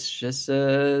 maybe it's just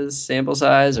a sample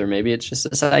size or maybe it's just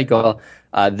a cycle.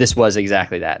 This was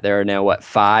exactly that. There are now,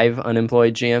 5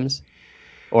 unemployed GMs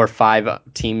or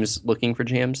 5 teams looking for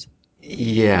GMs?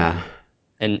 Yeah.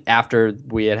 And after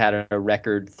we had a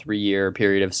record 3-year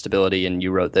period of stability, and you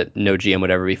wrote that no GM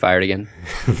would ever be fired again.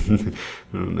 I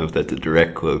don't know if that's a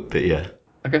direct quote, but yeah.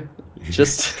 Okay.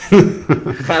 Just, I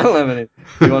don't have any.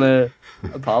 You want to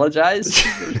apologize?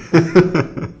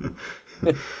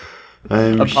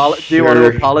 I'm Do you want to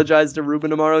sure. apologize to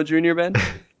Ruben Amaro Jr., Ben?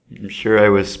 I'm sure I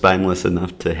was spineless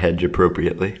enough to hedge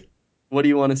appropriately. What do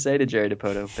you want to say to Jerry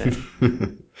Dipoto,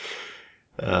 Ben?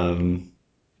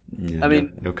 Yeah, I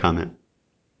mean, no comment.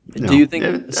 do you No,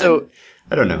 think so?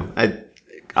 I don't know.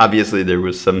 Obviously there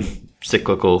was some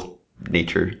cyclical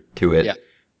nature to Yeah. it.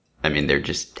 I mean, there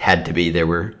just had to be. There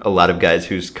were a lot of guys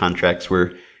whose contracts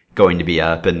were going to be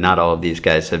up, and not all of these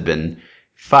guys have been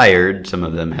fired. Some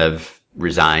of them have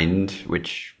resigned,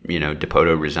 which,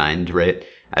 Dipoto resigned, right?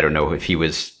 I don't know if he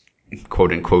was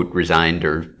quote unquote resigned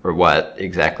or what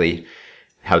exactly,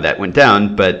 how that went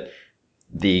down, but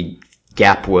the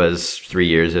gap was 3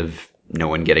 years of no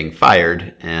one getting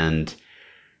fired, and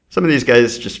some of these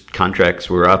guys just contracts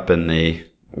were up and they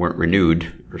weren't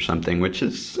renewed or something, which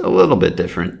is a little bit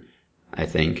different, I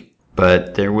think.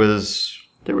 But there was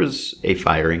a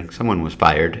firing. Someone was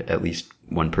fired. At least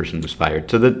one person was fired.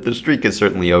 So the streak is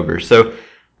certainly over. So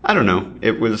I don't know.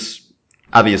 It was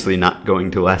obviously not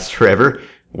going to last forever.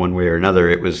 One way or another,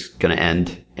 it was going to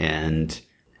end. And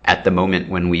at the moment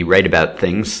when we write about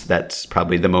things, that's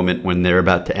probably the moment when they're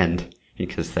about to end,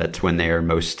 because that's when they are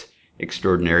most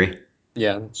extraordinary.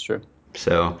 Yeah, that's true.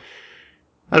 So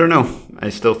I don't know. I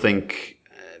still think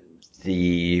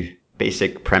the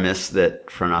basic premise that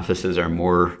front offices are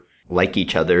more like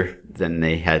each other than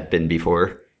they had been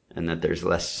before, and that there's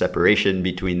less separation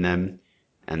between them,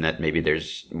 and that maybe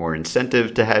there's more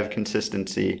incentive to have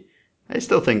consistency. I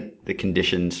still think the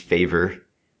conditions favor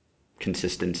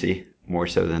consistency more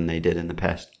so than they did in the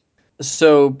past.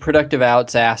 So, Productive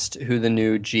Outs asked who the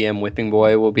new GM whipping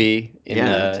boy will be Yeah,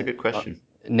 that's a good question.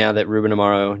 now that Ruben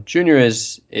Amaro Jr.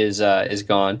 is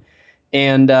gone,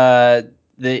 and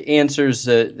the answers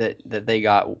that they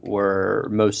got were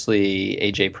mostly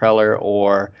AJ Preller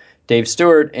or Dave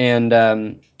Stewart,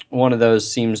 and one of those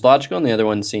seems logical, and the other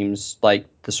one seems like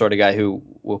the sort of guy who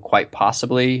will quite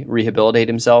possibly rehabilitate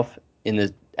himself in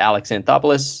the Alex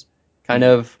Anthopoulos kind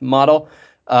of model,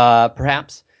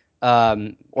 perhaps.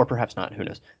 Or perhaps not. Who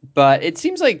knows? But it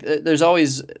seems like there's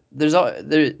always like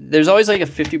a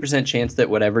 50% chance that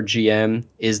whatever GM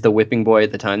is the whipping boy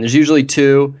at the time. There's usually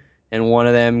 2, and one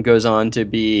of them goes on to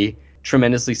be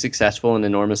tremendously successful and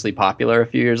enormously popular a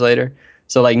few years later.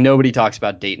 So like nobody talks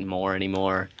about Dayton Moore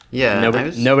anymore. Yeah,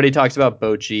 Nobody talks about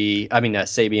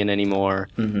Sabian anymore.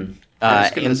 I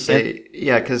was gonna say,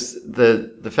 yeah, because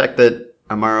the fact that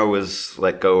Amaro was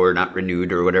let go or not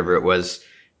renewed or whatever it was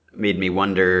made me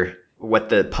wonder what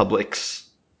the public's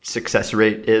success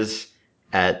rate is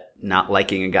at not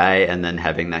liking a guy and then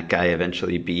having that guy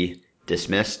eventually be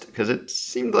dismissed. Because it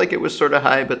seemed like it was sort of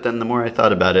high, but then the more I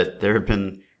thought about it, there have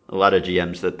been a lot of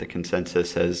GMs that the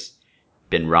consensus has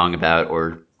been wrong about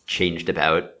or changed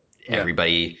about. Yeah.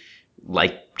 Everybody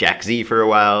liked Jack Z for a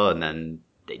while, and then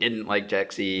they didn't like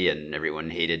Jack Z, and everyone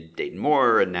hated Dayton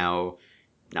Moore, and now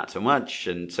not so much.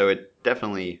 And so it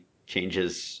definitely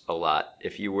changes a lot.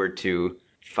 If you were to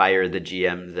fire the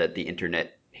GM that the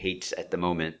internet hates at the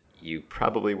moment, you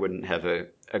probably wouldn't have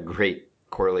a great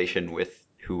correlation with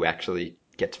who actually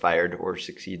gets fired or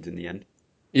succeeds in the end.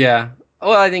 Yeah.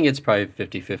 Well, I think it's probably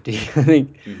 50-50. I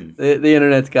think the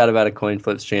internet's got about a coin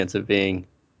flip's chance of being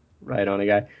right on a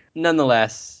guy.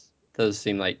 Nonetheless, those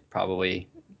seem like probably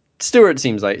Stewart's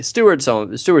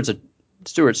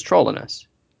trolling us.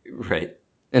 Right.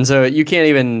 And so you can't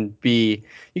even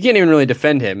really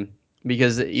defend him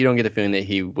because you don't get the feeling that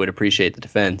he would appreciate the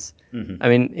defense. I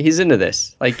mean, he's into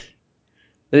this. Like,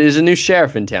 there's a new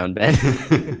sheriff in town,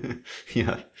 Ben.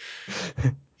 Yeah.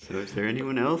 So is there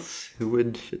anyone else who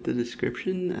would fit the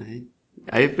description?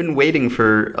 I've been waiting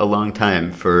for a long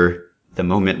time for the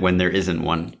moment when there isn't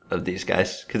one of these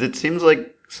guys, because it seems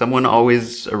like someone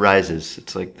always arises.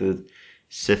 It's like the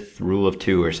Sith rule of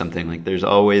 2 or something. Like there's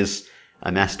always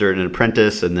a master and an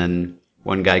apprentice, and then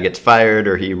one guy gets fired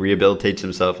or he rehabilitates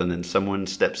himself, and then someone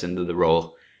steps into the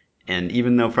role. And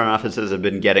even though front offices have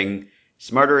been getting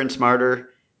smarter and smarter,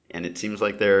 and it seems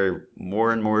like there are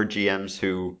more and more GMs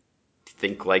who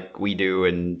think like we do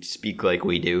and speak like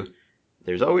we do,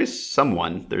 there's always some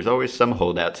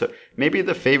holdout. So maybe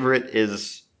the favorite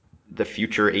is the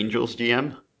future Angels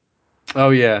GM. Oh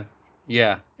yeah,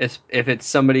 yeah. If it's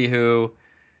somebody who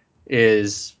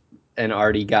is an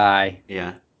arty guy,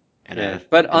 Yeah. And yeah.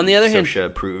 But on and the other hand, Sosha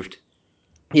approved.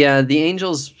 yeah, the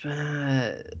Angels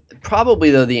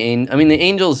probably though I mean the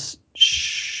Angels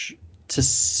to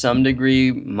some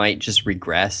degree might just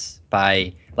regress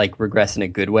by like regress in a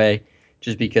good way,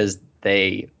 just because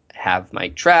they have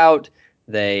Mike Trout,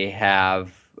 they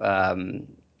have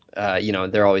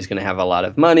they're always going to have a lot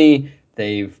of money.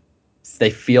 They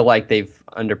feel like they've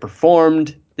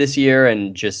underperformed this year,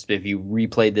 and just if you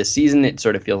replayed this season, it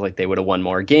sort of feels like they would have won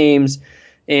more games,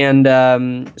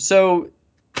 and so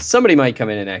somebody might come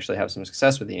in and actually have some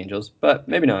success with the Angels, but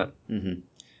maybe not. Mm-hmm.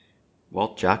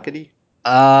 Walt Jocketty?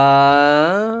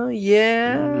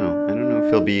 Yeah. I don't know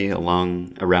if he'll be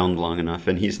around long enough,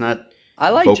 and he's not I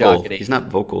like vocal. Jocketty. He's not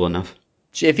vocal enough.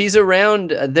 If he's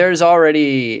around, there are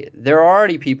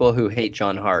already people who hate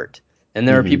John Hart, and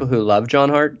there are people who love John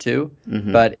Hart too.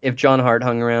 Mm-hmm. But if John Hart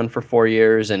hung around for 4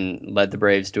 years and led the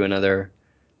Braves to another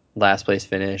last place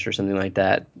finish or something like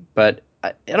that, but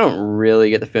I don't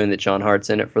really get the feeling that John Hart's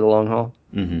in it for the long haul.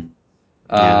 Mm-hmm.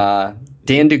 Yeah.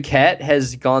 Dan Duquette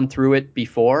has gone through it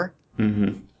before.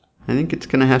 Mm-hmm. I think it's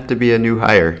gonna have to be a new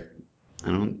hire. I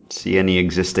don't see any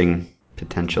existing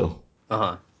potential.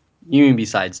 Uh-huh. You mean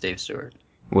besides Dave Stewart?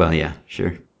 Well, yeah,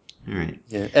 sure. All right.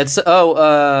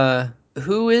 Yeah.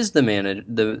 Who is the manager,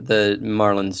 the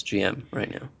Marlins GM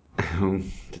right now?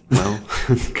 Well,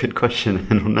 good question.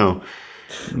 I don't know.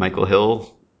 Michael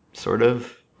Hill, sort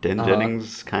of. Dan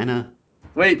Jennings, kind of.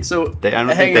 Wait, so I don't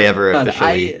think hang on.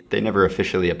 they never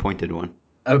officially appointed one.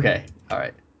 Okay, all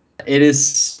right. It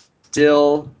is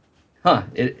still,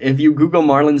 if you Google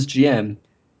Marlins GM,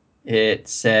 it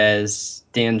says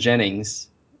Dan Jennings,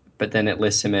 but then it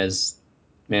lists him as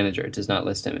manager. It does not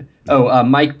list him. Oh,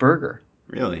 Mike Berger.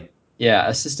 Really? Yeah,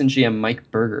 assistant GM Mike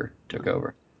Berger took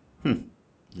over. All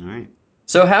right.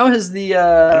 So how has the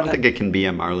I don't think it can be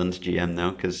a Marlins GM though,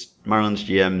 because Marlins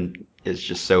GM is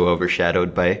just so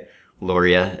overshadowed by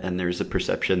Loria, and there's a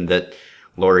perception that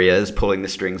Loria is pulling the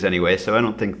strings anyway. So I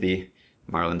don't think the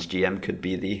Marlins GM could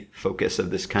be the focus of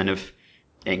this kind of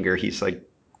anger. He's like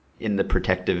in the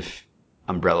protective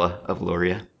umbrella of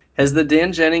Loria. has the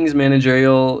Dan Jennings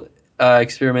managerial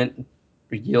experiment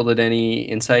yielded any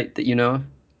insight that you know of?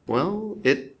 Well,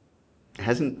 it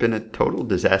hasn't been a total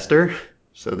disaster,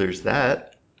 so there's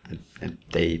that.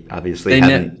 They obviously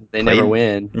haven't They never played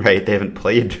win. right. They haven't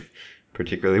played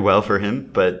particularly well for him,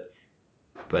 but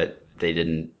they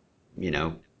didn't,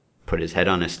 put his head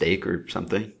on a stake or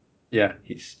something. Yeah.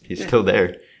 He's still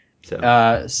there.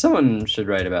 So Someone should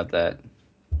write about that.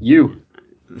 You.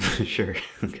 sure.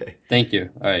 Okay. Thank you.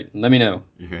 All right. Let me know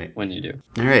All right. when you do.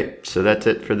 All right. So that's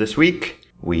it for this week.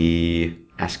 We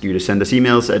ask you to send us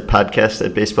emails at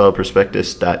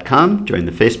podcast@baseballprospectus.com. Join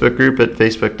the Facebook group at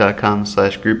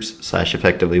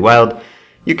facebook.com/groups/effectivelywild.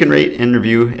 You can rate and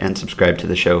review and subscribe to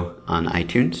the show on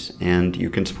iTunes, and you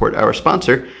can support our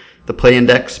sponsor, The Play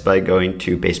Index, by going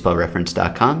to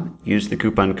baseballreference.com. Use the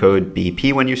coupon code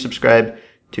BP when you subscribe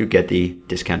to get the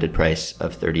discounted price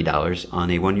of $30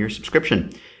 on a 1-year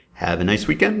subscription. Have a nice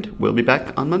weekend. We'll be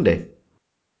back on Monday.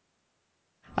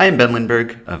 I am Ben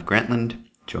Lindbergh of Grantland,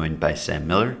 joined by Sam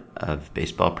Miller of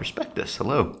Baseball Prospectus.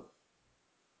 Hello.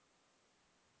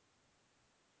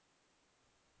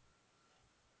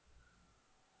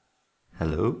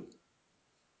 Hello.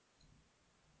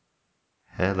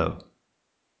 Hello.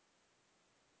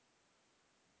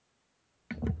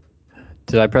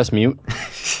 Did I press mute?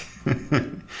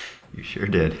 You sure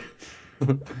did.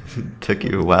 It took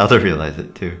you a while to realize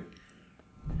it, too.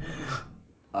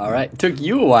 All right. It took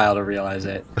you a while to realize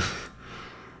it.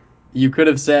 You could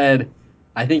have said,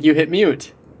 I think you hit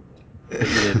mute. But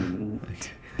you didn't.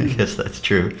 I guess that's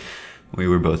true. We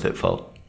were both at fault.